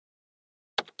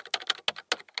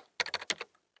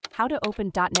How to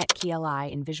open .NET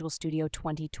CLI in Visual Studio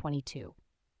 2022.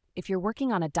 If you're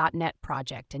working on a .NET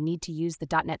project and need to use the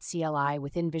 .NET CLI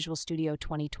within Visual Studio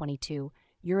 2022,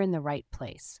 you're in the right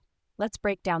place. Let's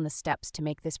break down the steps to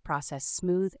make this process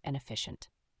smooth and efficient.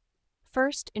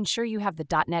 First, ensure you have the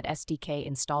 .NET SDK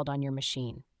installed on your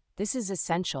machine. This is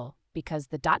essential because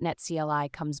the .NET CLI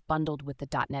comes bundled with the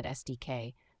 .NET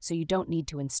SDK, so you don't need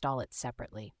to install it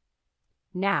separately.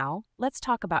 Now, let's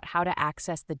talk about how to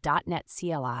access the .NET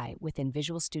CLI within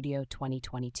Visual Studio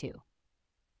 2022.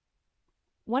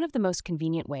 One of the most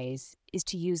convenient ways is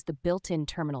to use the built-in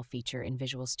terminal feature in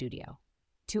Visual Studio.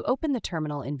 To open the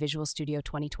terminal in Visual Studio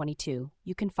 2022,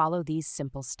 you can follow these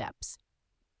simple steps.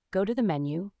 Go to the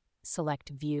menu,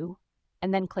 select View,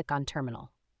 and then click on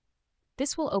Terminal.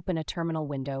 This will open a terminal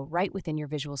window right within your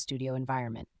Visual Studio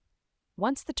environment.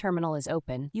 Once the terminal is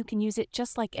open, you can use it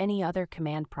just like any other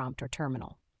command prompt or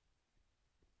terminal.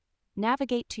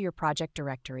 Navigate to your project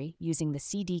directory using the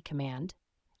cd command,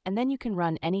 and then you can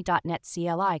run any .NET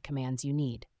CLI commands you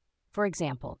need. For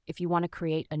example, if you want to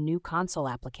create a new console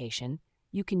application,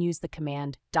 you can use the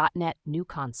command .NET New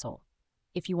Console.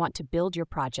 If you want to build your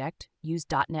project, use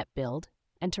 .NET Build,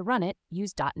 and to run it,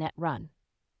 use .NET Run.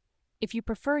 If you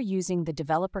prefer using the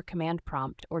Developer Command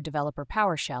Prompt or Developer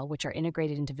PowerShell, which are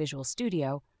integrated into Visual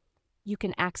Studio, you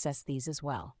can access these as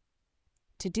well.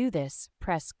 To do this,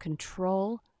 press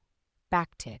Ctrl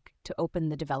backtick to open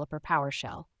the Developer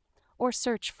PowerShell, or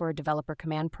search for a Developer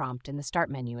Command Prompt in the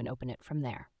Start menu and open it from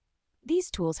there.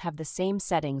 These tools have the same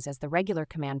settings as the regular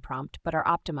command prompt but are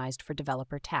optimized for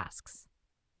developer tasks.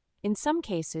 In some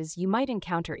cases, you might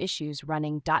encounter issues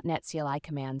running .NET CLI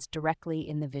commands directly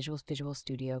in the Visual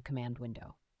Studio command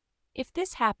window. If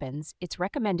this happens, it's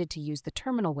recommended to use the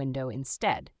terminal window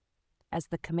instead, as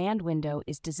the command window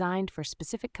is designed for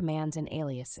specific commands and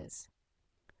aliases.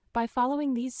 By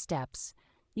following these steps,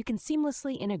 you can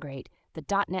seamlessly integrate the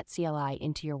 .NET CLI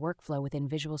into your workflow within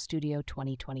Visual Studio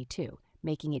 2022,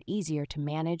 making it easier to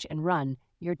manage and run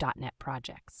your .NET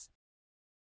projects.